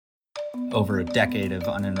over a decade of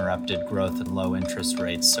uninterrupted growth and low interest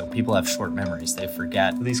rates. So people have short memories. They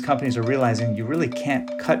forget. These companies are realizing you really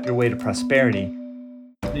can't cut your way to prosperity.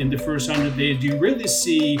 In the first 100 days, you really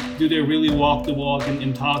see, do they really walk the walk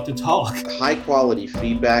and talk the talk? High quality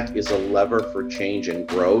feedback is a lever for change and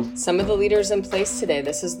growth. Some of the leaders in place today,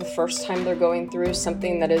 this is the first time they're going through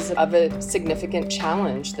something that is of a significant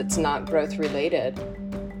challenge that's not growth related.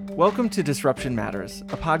 Welcome to Disruption Matters,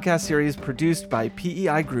 a podcast series produced by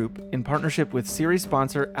PEI Group in partnership with series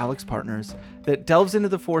sponsor AlixPartners that delves into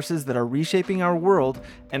the forces that are reshaping our world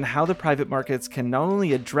and how the private markets can not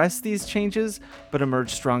only address these changes, but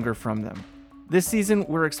emerge stronger from them. This season,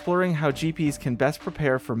 we're exploring how GPs can best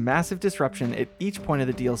prepare for massive disruption at each point of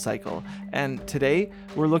the deal cycle. And today,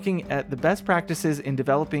 we're looking at the best practices in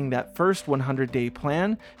developing that first 100-day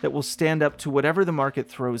plan that will stand up to whatever the market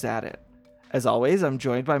throws at it. As always, I'm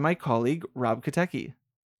joined by my colleague, Rob Kotecki.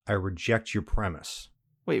 I reject your premise.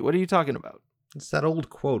 Wait, what are you talking about? It's that old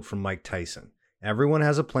quote from Mike Tyson. Everyone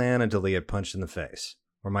has a plan until they get punched in the face.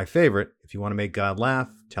 Or my favorite, if you want to make God laugh,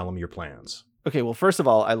 tell him your plans. Okay, well, first of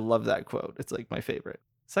all, I love that quote. It's like my favorite.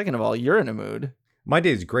 Second of all, you're in a mood. My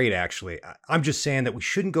day's great, actually. I'm just saying that we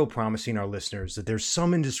shouldn't go promising our listeners that there's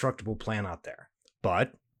some indestructible plan out there.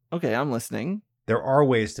 But okay, I'm listening. There are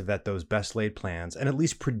ways to vet those best laid plans and at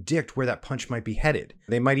least predict where that punch might be headed.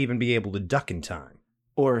 They might even be able to duck in time.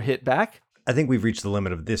 Or hit back? I think we've reached the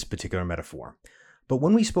limit of this particular metaphor. But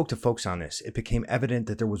when we spoke to folks on this, it became evident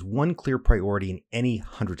that there was one clear priority in any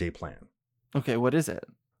 100-day plan. Okay, what is it?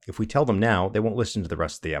 If we tell them now, they won't listen to the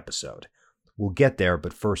rest of the episode. We'll get there,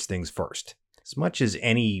 but first things first. As much as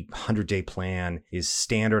any 100-day plan is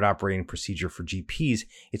standard operating procedure for GPs,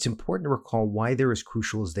 it's important to recall why they're as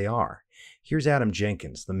crucial as they are. Here's Adam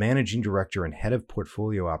Jenkins, the managing director and head of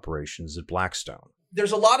portfolio operations at Blackstone.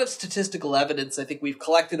 There's a lot of statistical evidence I think we've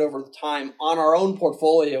collected over time on our own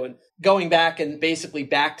portfolio and going back and basically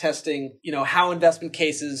back testing, how investment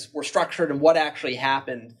cases were structured and what actually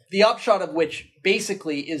happened. The upshot of which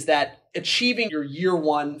basically is that achieving your year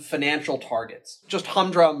one financial targets, just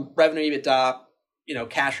humdrum revenue, EBITDA,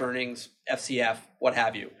 cash earnings, FCF, what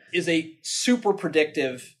have you, is a super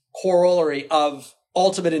predictive corollary of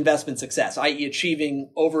ultimate investment success, i.e. overachieving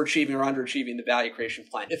or underachieving the value creation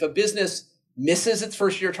plan. If a business misses its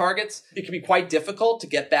first year targets, it can be quite difficult to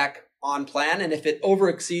get back on plan. And if it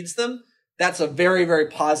overexceeds them, that's a very, very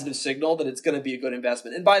positive signal that it's going to be a good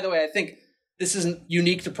investment. And by the way, I think this isn't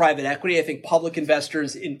unique to private equity. I think public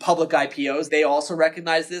investors in public IPOs, they also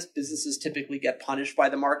recognize this. Businesses typically get punished by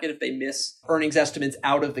the market if they miss earnings estimates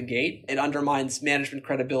out of the gate. It undermines management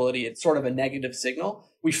credibility. It's sort of a negative signal.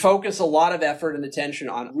 We focus a lot of effort and attention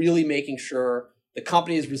on really making sure the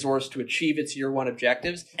company is resourced to achieve its year one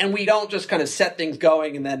objectives. And we don't just kind of set things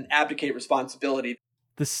going and then abdicate responsibility.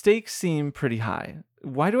 The stakes seem pretty high.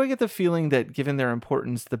 Why do I get the feeling that, given their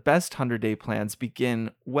importance, the best 100-day plans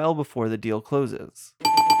begin well before the deal closes?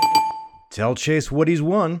 Tell Chase what he's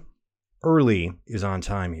won. Early is on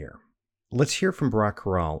time here. Let's hear from Barak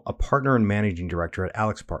Corral, a partner and managing director at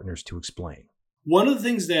AlixPartners, to explain. One of the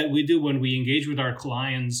things that we do when we engage with our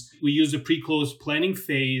clients, we use the pre-close planning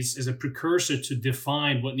phase as a precursor to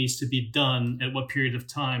define what needs to be done at what period of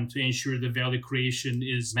time to ensure the value creation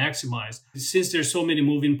is maximized. Since there's so many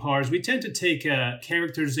moving parts, we tend to take a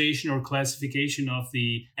characterization or classification of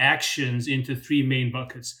the actions into three main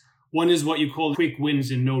buckets. One is what you call quick wins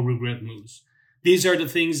and no regret moves. These are the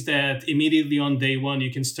things that immediately on day one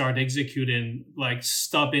you can start executing, like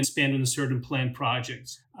stop and spend on certain planned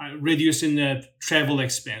projects, reducing the travel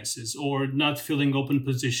expenses, or not filling open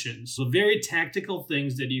positions. So very tactical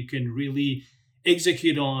things that you can really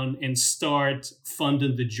execute on and start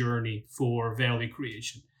funding the journey for value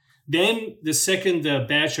creation. Then the second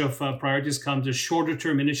batch of priorities comes to shorter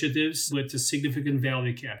term initiatives with a significant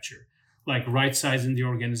value capture, like right-sizing the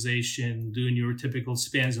organization, doing your typical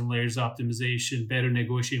spans and layers optimization, better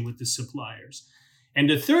negotiating with the suppliers. And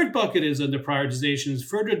the third bucket is under prioritizations.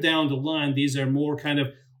 Further down the line, these are more kind of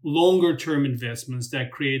longer-term investments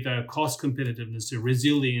that create a cost competitiveness, a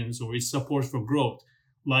resilience, or a support for growth,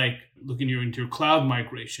 like looking into your cloud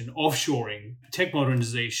migration, offshoring, tech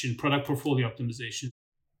modernization, product portfolio optimization.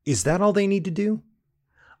 Is that all they need to do?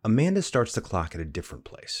 Amanda starts the clock at a different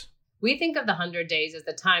place. We think of the 100 days as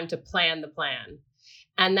the time to plan the plan.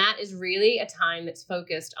 And that is really a time that's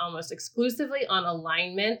focused almost exclusively on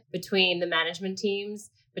alignment between the management teams,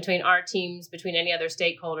 between our teams, between any other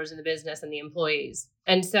stakeholders in the business and the employees.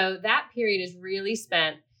 And so that period is really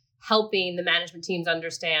spent helping the management teams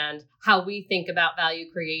understand how we think about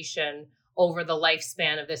value creation over the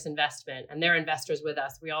lifespan of this investment, and they're investors with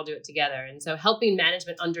us. We all do it together. And so helping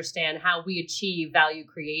management understand how we achieve value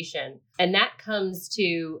creation. And that comes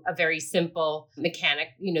to a very simple mechanic,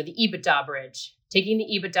 the EBITDA bridge. Taking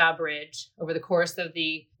the EBITDA bridge over the course of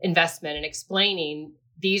the investment and explaining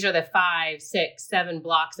these are the 5, 6, 7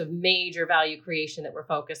 blocks of major value creation that we're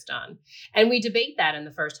focused on. And we debate that in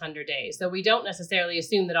the first 100 days. So we don't necessarily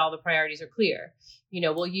assume that all the priorities are clear.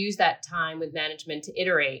 We'll use that time with management to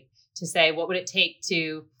iterate, to say, what would it take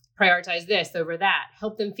to prioritize this over that?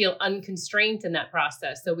 Help them feel unconstrained in that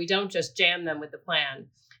process so we don't just jam them with the plan.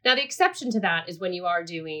 Now, the exception to that is when you are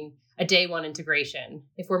doing a day one integration.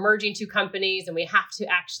 If we're merging 2 companies and we have to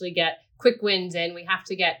actually get quick wins in, we have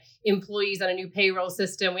to get employees on a new payroll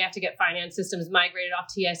system, we have to get finance systems migrated off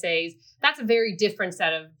TSAs, that's a very different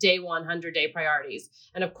set of day one 100-day priorities.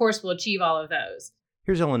 And of course, we'll achieve all of those.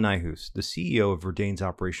 Here's Ellen Nyhus, the CEO of Verdane's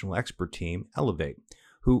operational expert team, Elevate,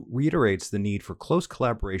 who reiterates the need for close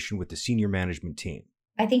collaboration with the senior management team.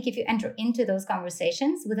 I think if you enter into those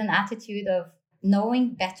conversations with an attitude of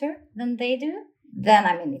knowing better than they do, then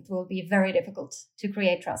it will be very difficult to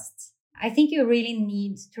create trust. I think you really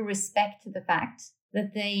need to respect the fact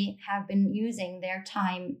that they have been using their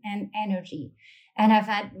time and energy and have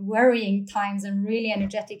had worrying times and really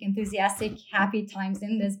energetic, enthusiastic, happy times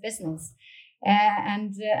in this business.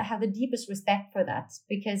 And have the deepest respect for that.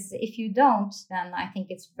 Because if you don't, then I think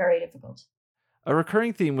it's very difficult. A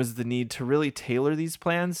recurring theme was the need to really tailor these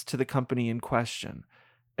plans to the company in question.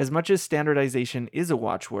 As much as standardization is a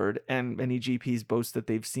watchword, and many GPs boast that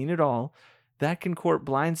they've seen it all, that can court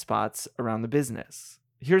blind spots around the business.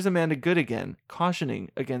 Here's Amanda Good again,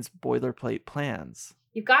 cautioning against boilerplate plans.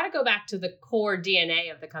 You've got to go back to the core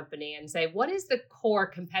DNA of the company and say, what is the core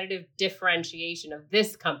competitive differentiation of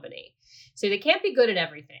this company? So they can't be good at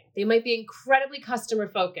everything. They might be incredibly customer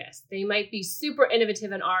focused. They might be super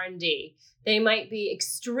innovative in R&D. They might be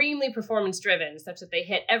extremely performance driven, such that they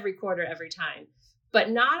hit every quarter, every time. But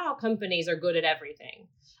not all companies are good at everything.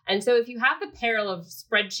 And so if you have the peril of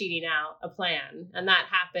spreadsheeting out a plan, and that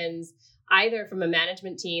happens either from a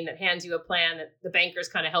management team that hands you a plan that the bankers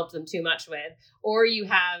kind of helped them too much with, or you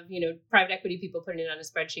have, private equity people putting it on a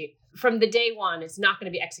spreadsheet, from the day one, it's not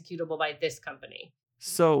going to be executable by this company.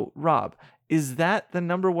 So, Rob, is that the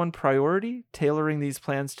number one priority, tailoring these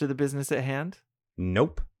plans to the business at hand?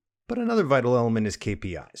 Nope. But another vital element is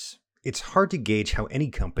KPIs. It's hard to gauge how any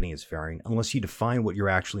company is faring unless you define what you're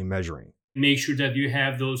actually measuring. Make sure that you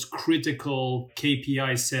have those critical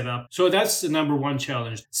KPIs set up. So that's the number one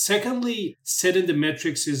challenge. Secondly, setting the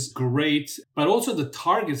metrics is great, but also the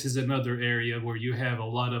targets is another area where you have a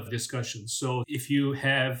lot of discussions. So if you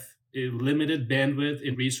have a limited bandwidth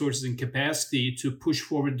and resources and capacity to push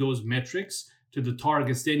forward those metrics to the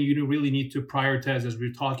targets, then you really need to prioritize, as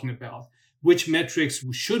we're talking about. Which metrics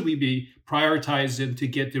should we be prioritizing to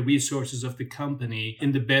get the resources of the company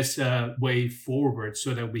in the best way forward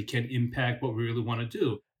so that we can impact what we really want to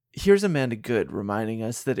do? Here's Amanda Good reminding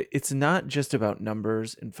us that it's not just about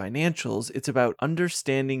numbers and financials, it's about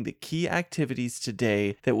understanding the key activities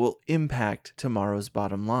today that will impact tomorrow's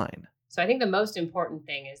bottom line. So I think the most important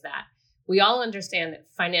thing is that we all understand that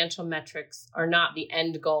financial metrics are not the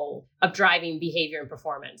end goal of driving behavior and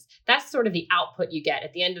performance. That's sort of the output you get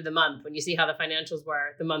at the end of the month when you see how the financials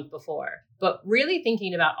were the month before. But really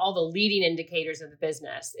thinking about all the leading indicators of the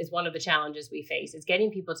business is one of the challenges we face. It's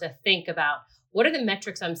getting people to think about what are the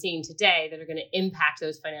metrics I'm seeing today that are going to impact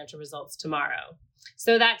those financial results tomorrow.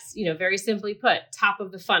 So that's, very simply put, top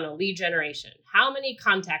of the funnel, lead generation. How many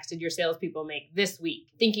contacts did your salespeople make this week?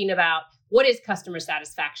 Thinking about what is customer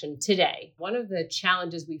satisfaction today? One of the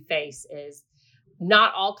challenges we face is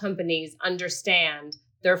not all companies understand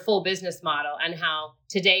their full business model and how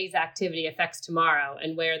today's activity affects tomorrow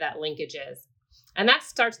and where that linkage is. And that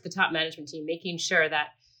starts at the top management team, making sure that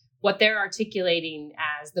what they're articulating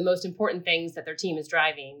as the most important things that their team is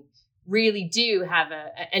driving really do have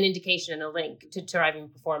an indication and a link to driving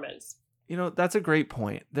performance. That's a great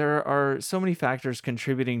point. There are so many factors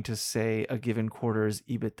contributing to, say, a given quarter's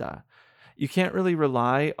EBITDA. You can't really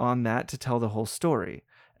rely on that to tell the whole story.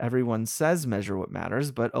 Everyone says measure what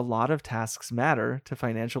matters, but a lot of tasks matter to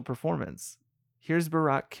financial performance. Here's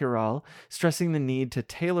Barak Kiral stressing the need to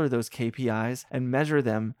tailor those KPIs and measure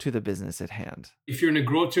them to the business at hand. If you're in a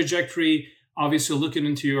growth trajectory, obviously looking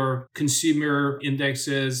into your consumer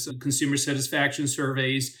indexes, consumer satisfaction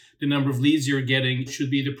surveys, the number of leads you're getting should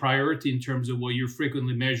be the priority in terms of what you're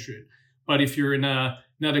frequently measuring. But if you're in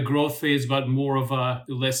not a growth phase, but more of a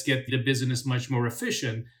let's get the business much more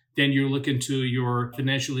efficient, then you're looking to your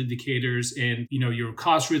financial indicators and your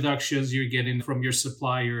cost reductions you're getting from your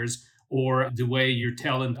suppliers or the way your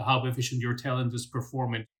talent, how efficient your talent is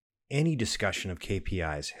performing. any discussion of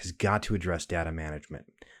KPIs has got to address data management.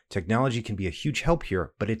 Technology can be a huge help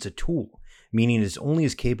here, but it's a tool, meaning it's only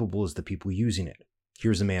as capable as the people using it.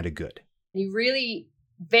 Here's Amanda Good. You really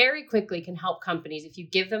very quickly can help companies if you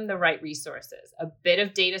give them the right resources, a bit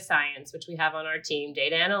of data science, which we have on our team,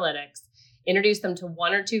 data analytics, introduce them to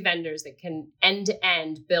one or two vendors that can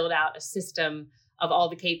end-to-end build out a system of all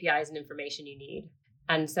the KPIs and information you need.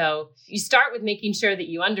 And so you start with making sure that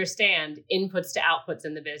you understand inputs to outputs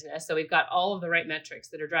in the business. So we've got all of the right metrics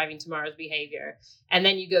that are driving tomorrow's behavior. And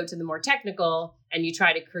then you go to the more technical and you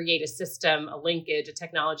try to create a system, a linkage, a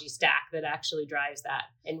technology stack that actually drives that.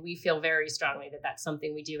 And we feel very strongly that that's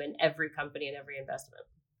something we do in every company and every investment.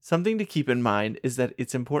 Something to keep in mind is that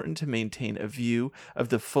it's important to maintain a view of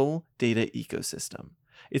the full data ecosystem.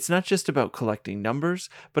 It's not just about collecting numbers,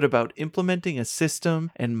 but about implementing a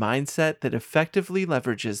system and mindset that effectively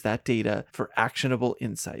leverages that data for actionable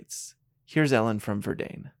insights. Here's Ellen from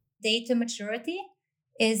Verdane. Data maturity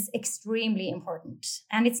is extremely important.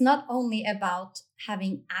 And it's not only about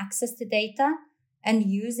having access to data and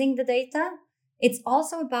using the data, it's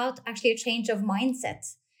also about actually a change of mindset.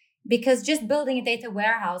 Because just building a data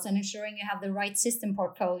warehouse and ensuring you have the right system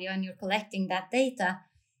portfolio and you're collecting that data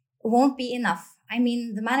won't be enough. I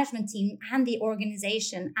mean, the management team and the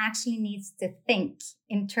organization actually needs to think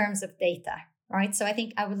in terms of data, right? So I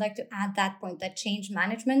think I would like to add that point, that change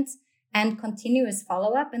management and continuous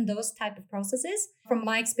follow-up and those type of processes, from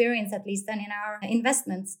my experience at least, and in our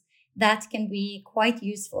investments, that can be quite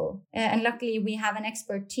useful. And luckily, we have an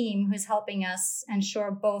expert team who's helping us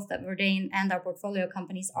ensure both that Verdane and our portfolio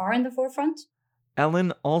companies are in the forefront.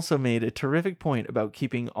 Ellen also made a terrific point about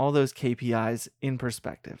keeping all those KPIs in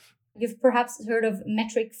perspective. You've perhaps heard of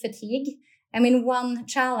metric fatigue. I mean, one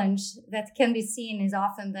challenge that can be seen is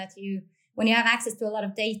often that when you have access to a lot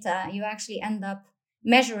of data, you actually end up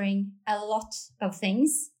measuring a lot of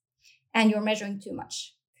things and you're measuring too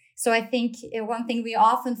much. So I think one thing we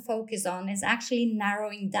often focus on is actually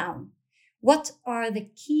narrowing down. What are the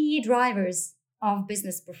key drivers of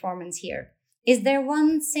business performance here? Is there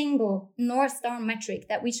one single North Star metric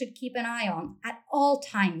that we should keep an eye on at all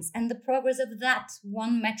times? And the progress of that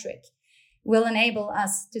one metric will enable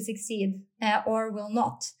us to succeed or will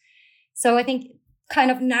not. So I think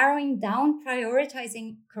kind of narrowing down,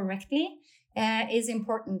 prioritizing correctly is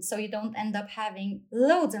important. So you don't end up having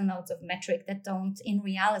loads and loads of metric that don't in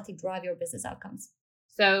reality drive your business outcomes.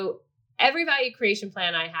 So every value creation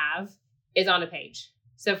plan I have is on a page.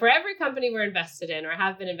 So for every company we're invested in or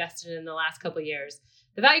have been invested in the last couple of years,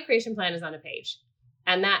 the value creation plan is on a page.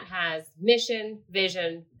 And that has mission,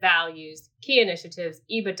 vision, values, key initiatives,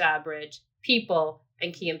 EBITDA bridge, people,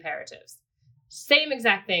 and key imperatives. Same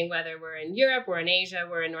exact thing, whether we're in Europe, we're in Asia,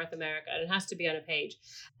 we're in North America, and it has to be on a page.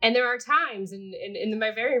 And there are times in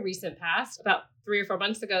my very recent past, about 3 or 4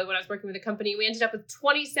 months ago, when I was working with a company, we ended up with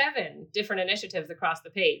 27 different initiatives across the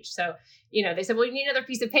page. So, they said, well, you need another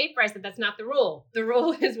piece of paper. I said, that's not the rule. The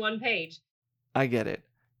rule is one page. I get it.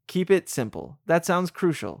 Keep it simple. That sounds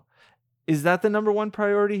crucial. Is that the number one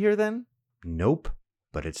priority here then? Nope,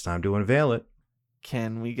 but it's time to unveil it.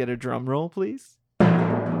 Can we get a drum roll, please?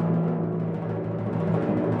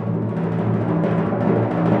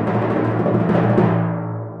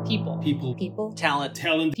 People. Talent.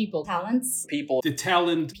 People. Talents. People. The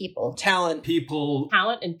talent. People. Talent. People.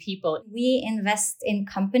 Talent and people. We invest in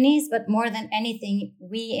companies, but more than anything,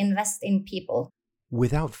 we invest in people.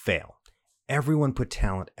 Without fail, everyone put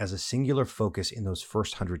talent as a singular focus in those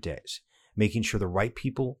first 100 days, making sure the right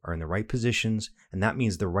people are in the right positions, and that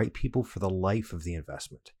means the right people for the life of the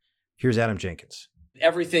investment. Here's Adam Jenkins.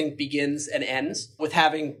 Everything begins and ends with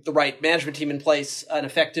having the right management team in place, an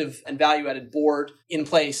effective and value-added board in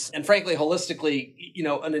place, and frankly, holistically,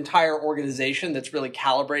 an entire organization that's really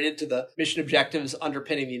calibrated to the mission objectives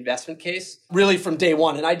underpinning the investment case, really from day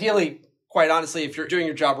one. And ideally, quite honestly, if you're doing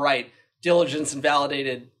your job right, diligence and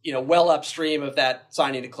validated, well upstream of that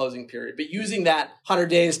signing to closing period. But using that 100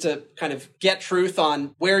 days to kind of get truth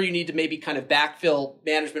on where you need to maybe kind of backfill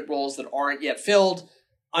management roles that aren't yet filled,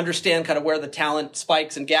 understand kind of where the talent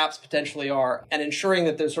spikes and gaps potentially are, and ensuring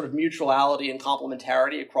that there's sort of mutuality and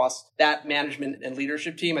complementarity across that management and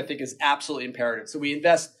leadership team, I think is absolutely imperative. So we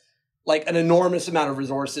invest like an enormous amount of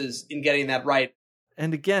resources in getting that right.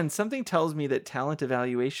 And again, something tells me that talent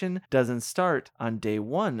evaluation doesn't start on day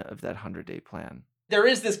one of that 100-day plan. There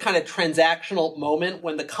is this kind of transactional moment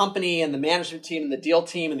when the company and the management team and the deal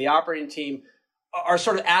team and the operating team are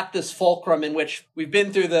sort of at this fulcrum in which we've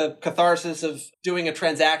been through the catharsis of doing a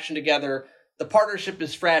transaction together. The partnership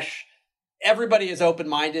is fresh. everybody is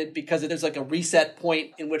open-minded because there's like a reset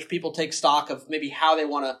point in which people take stock of maybe how they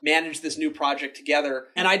want to manage this new project together.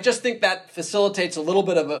 And I just think that facilitates a little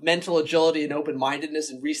bit of a mental agility and open-mindedness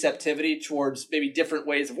and receptivity towards maybe different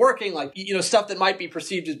ways of working. Like, stuff that might be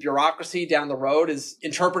perceived as bureaucracy down the road is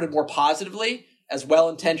interpreted more positively as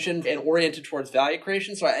well-intentioned and oriented towards value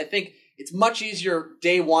creation. So I think it's much easier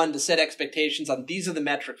day one to set expectations on these are the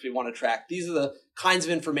metrics we want to track. These are the kinds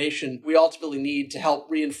of information we ultimately need to help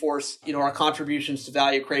reinforce, our contributions to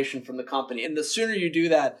value creation from the company. And the sooner you do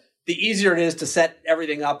that, the easier it is to set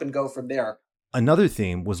everything up and go from there. Another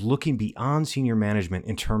theme was looking beyond senior management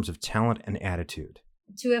in terms of talent and attitude.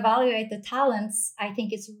 To evaluate the talents, I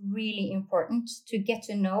think it's really important to get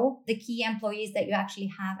to know the key employees that you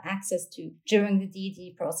actually have access to during the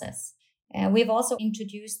DD process. We've also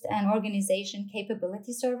introduced an organization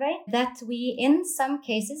capability survey that we, in some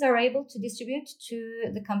cases, are able to distribute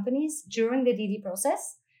to the companies during the DD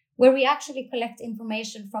process, where we actually collect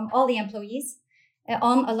information from all the employees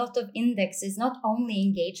on a lot of indexes, not only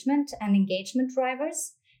engagement and engagement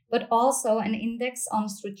drivers, but also an index on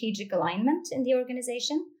strategic alignment in the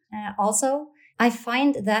organization. Also, I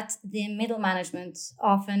find that the middle management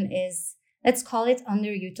often is, let's call it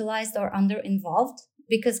underutilized or underinvolved,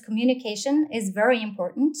 because communication is very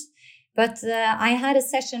important. But I had a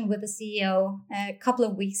session with the CEO a couple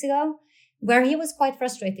of weeks ago where he was quite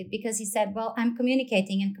frustrated because he said, well, I'm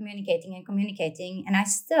communicating and communicating and communicating, and I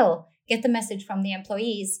still get the message from the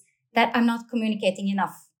employees that I'm not communicating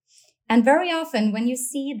enough. And very often when you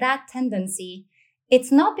see that tendency,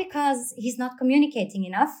 it's not because he's not communicating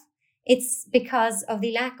enough, it's because of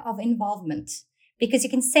the lack of involvement. Because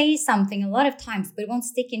you can say something a lot of times, but it won't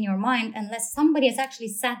stick in your mind unless somebody has actually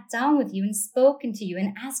sat down with you and spoken to you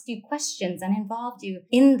and asked you questions and involved you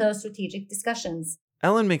in those strategic discussions.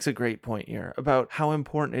 Ellen makes a great point here about how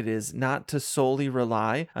important it is not to solely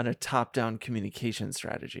rely on a top-down communication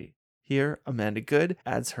strategy. Here, Amanda Good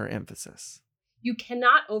adds her emphasis. You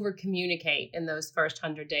cannot over-communicate in those first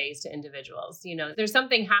 100 days to individuals. There's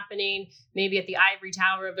something happening maybe at the ivory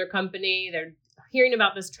tower of their company. They're hearing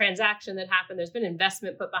about this transaction that happened. There's been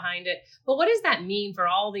investment put behind it. But what does that mean for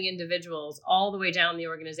all the individuals all the way down the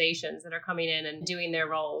organizations that are coming in and doing their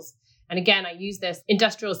roles? And again, I use this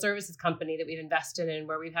industrial services company that we've invested in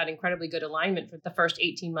where we've had incredibly good alignment for the first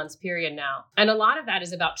 18 months period now. And a lot of that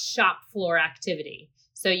is about shop floor activity.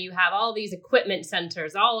 So you have all these equipment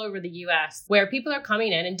centers all over the US where people are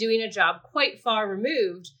coming in and doing a job quite far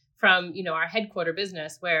removed from, our headquarter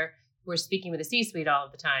business where we're speaking with the C-suite all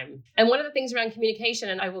of the time. And one of the things around communication,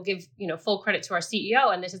 and I will give, full credit to our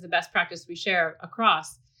CEO, and this is the best practice we share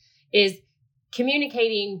across, is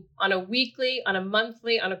communicating on a weekly, on a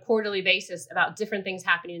monthly, on a quarterly basis about different things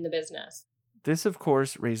happening in the business. This, of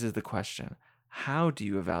course, raises the question, how do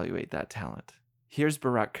you evaluate that talent? Here's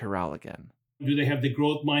Barak Kiral again. Do they have the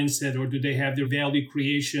growth mindset, or do they have their value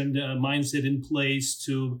creation mindset in place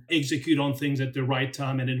to execute on things at the right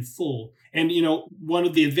time and in full? And, one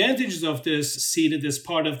of the advantages of this, seated as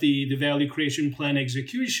part of the value creation plan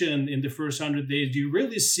execution in the first 100 days, you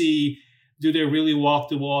really see, do they really walk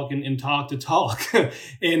the walk and talk the talk?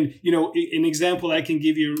 And, an example I can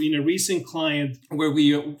give you in a recent client where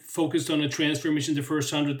we focused on a transformation the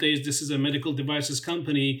first 100 days. This is a medical devices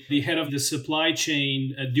company. The head of the supply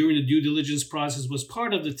chain during the due diligence process was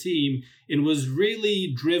part of the team and was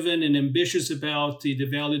really driven and ambitious about the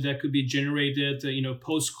value that could be generated,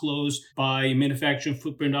 post-close by manufacturing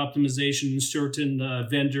footprint optimization and certain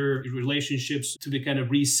vendor relationships to be kind of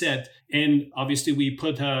reset. And obviously we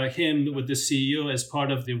put him with the CEO as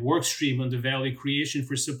part of the work stream on the value creation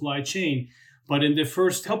for supply chain. But in the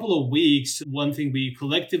first couple of weeks, one thing we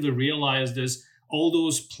collectively realized is all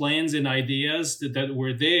those plans and ideas that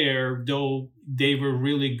were there, though they were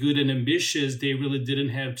really good and ambitious, they really didn't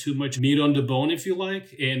have too much meat on the bone, if you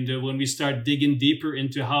like. And when we start digging deeper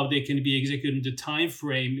into how they can be executed in the time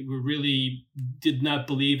frame, we really did not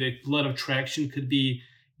believe a lot of traction could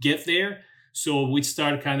get there. So we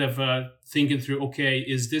start kind of thinking through, okay,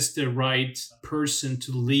 is this the right person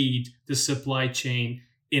to lead the supply chain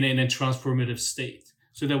in a transformative state?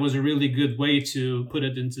 So that was a really good way to put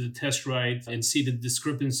it into the test ride and see the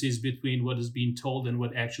discrepancies between what is being told and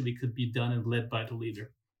what actually could be done and led by the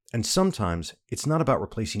leader. And sometimes it's not about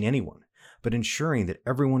replacing anyone, but ensuring that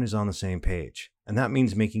everyone is on the same page. And that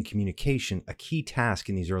means making communication a key task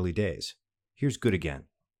in these early days. Here's Good again.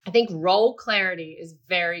 I think role clarity is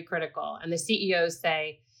very critical. And the CEOs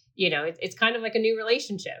say, it's kind of like a new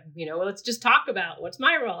relationship. Let's just talk about what's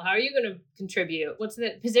my role? How are you going to contribute? What's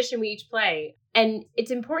the position we each play? And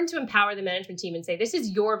it's important to empower the management team and say, this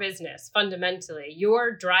is your business, fundamentally.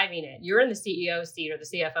 You're driving it. You're in the CEO seat or the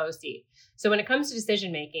CFO seat. So when it comes to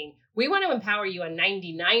decision making, we want to empower you on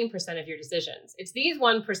 99% of your decisions. It's these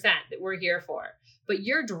 1% that we're here for, but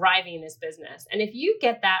you're driving this business. And if you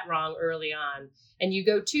get that wrong early on and you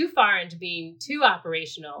go too far into being too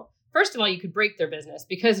operational, first of all, you could break their business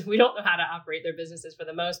because we don't know how to operate their businesses for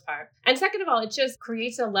the most part. And second of all, it just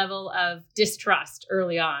creates a level of distrust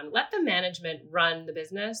early on. Let the management run the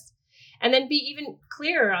business and then be even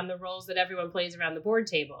clearer on the roles that everyone plays around the board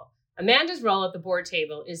table. Amanda's role at the board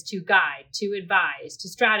table is to guide, to advise, to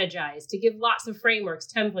strategize, to give lots of frameworks,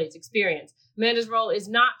 templates, experience. Amanda's role is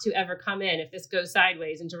not to ever come in if this goes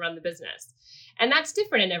sideways and to run the business. And that's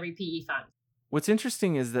different in every PE fund. What's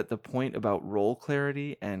interesting is that the point about role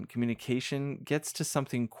clarity and communication gets to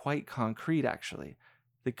something quite concrete, actually,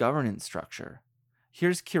 the governance structure.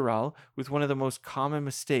 Here's Kiral with one of the most common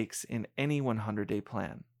mistakes in any 100-day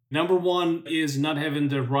plan. Number one is not having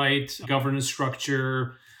the right governance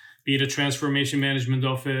structure, be it a transformation management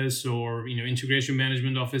office or integration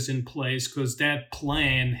management office in place, because that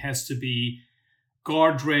plan has to be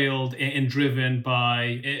guardrailed and driven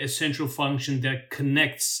by a central function that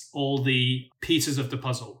connects all the pieces of the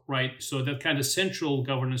puzzle, right? So that kind of central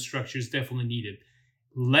governance structure is definitely needed.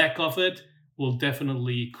 Lack of it will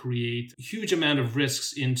definitely create a huge amount of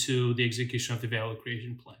risks into the execution of the value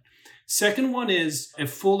creation plan. Second one is a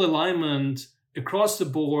full alignment across the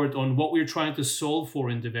board on what we're trying to solve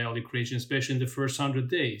for in the value creation, especially in the first 100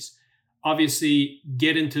 days. Obviously,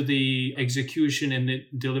 get into the execution and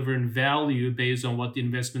delivering value based on what the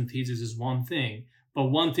investment thesis is one thing.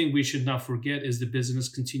 But one thing we should not forget is the business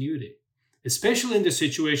continuity, especially in the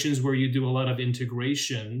situations where you do a lot of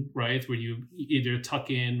integration, right? Where you either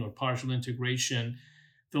tuck in or partial integration.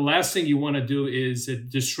 The last thing you want to do is a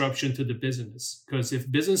disruption to the business. Because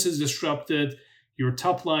if business is disrupted, your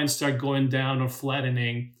top lines start going down or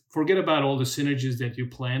flattening, forget about all the synergies that you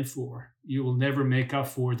planned for. You will never make up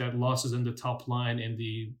for that losses in the top line and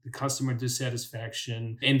the customer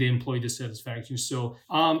dissatisfaction and the employee dissatisfaction. So,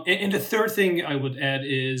 and the third thing I would add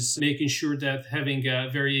is making sure that having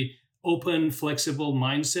a very open, flexible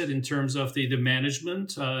mindset in terms of the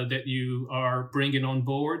management that you are bringing on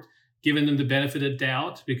board, giving them the benefit of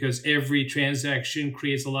doubt, because every transaction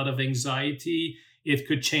creates a lot of anxiety. It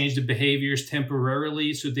could change the behaviors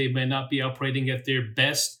temporarily, so they may not be operating at their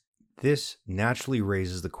best. This naturally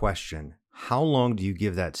raises the question, how long do you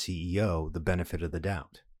give that CEO the benefit of the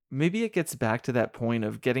doubt? Maybe it gets back to that point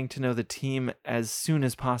of getting to know the team as soon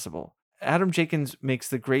as possible. Adam Jenkins makes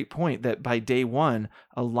the great point that by day one,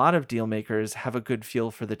 a lot of deal makers have a good feel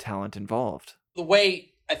for the talent involved. The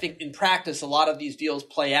way I think in practice, a lot of these deals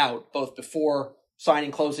play out, both before signing,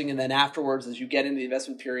 closing, and then afterwards as you get into the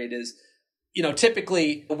investment period is,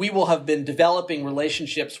 typically we will have been developing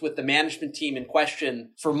relationships with the management team in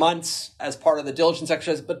question for months as part of the diligence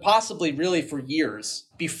exercise, but possibly really for years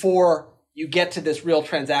before you get to this real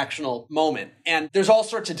transactional moment. And there's all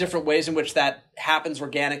sorts of different ways in which that happens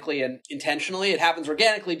organically and intentionally. It happens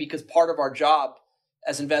organically because part of our job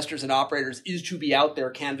as investors and operators is to be out there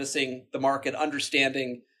canvassing the market,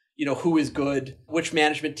 understanding, who is good, which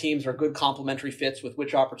management teams are good complementary fits with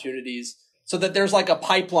which opportunities, so that there's like a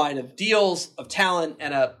pipeline of deals, of talent,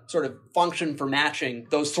 and a sort of function for matching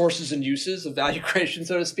those sources and uses of value creation,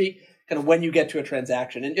 so to speak, kind of when you get to a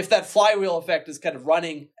transaction. And if that flywheel effect is kind of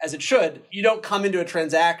running as it should, you don't come into a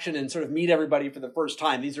transaction and sort of meet everybody for the first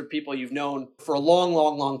time. These are people you've known for a long,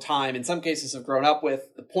 long, long time. In some cases have grown up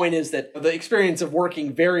with. The point is that the experience of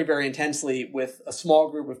working very, very intensely with a small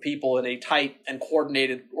group of people in a tight and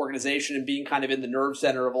coordinated organization and being kind of in the nerve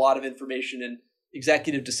center of a lot of information and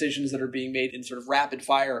executive decisions that are being made in sort of rapid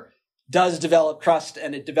fire does develop trust,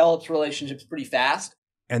 and it develops relationships pretty fast.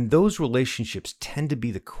 And those relationships tend to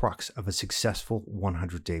be the crux of a successful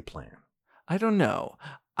 100-day plan. I don't know.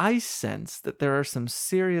 I sense that there are some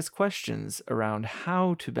serious questions around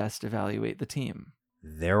how to best evaluate the team.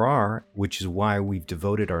 There are, which is why we've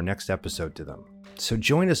devoted our next episode to them. So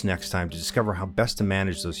join us next time to discover how best to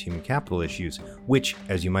manage those human capital issues, which,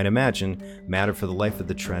 as you might imagine, matter for the life of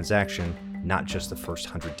the transaction, not just the first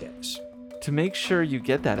 100 days. To make sure you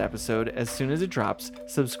get that episode as soon as it drops,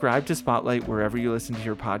 subscribe to Spotlight wherever you listen to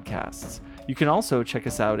your podcasts. You can also check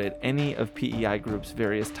us out at any of PEI Group's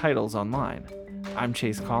various titles online. I'm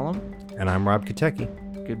Chase Collum. And I'm Rob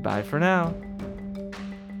Kotecki. Goodbye for now.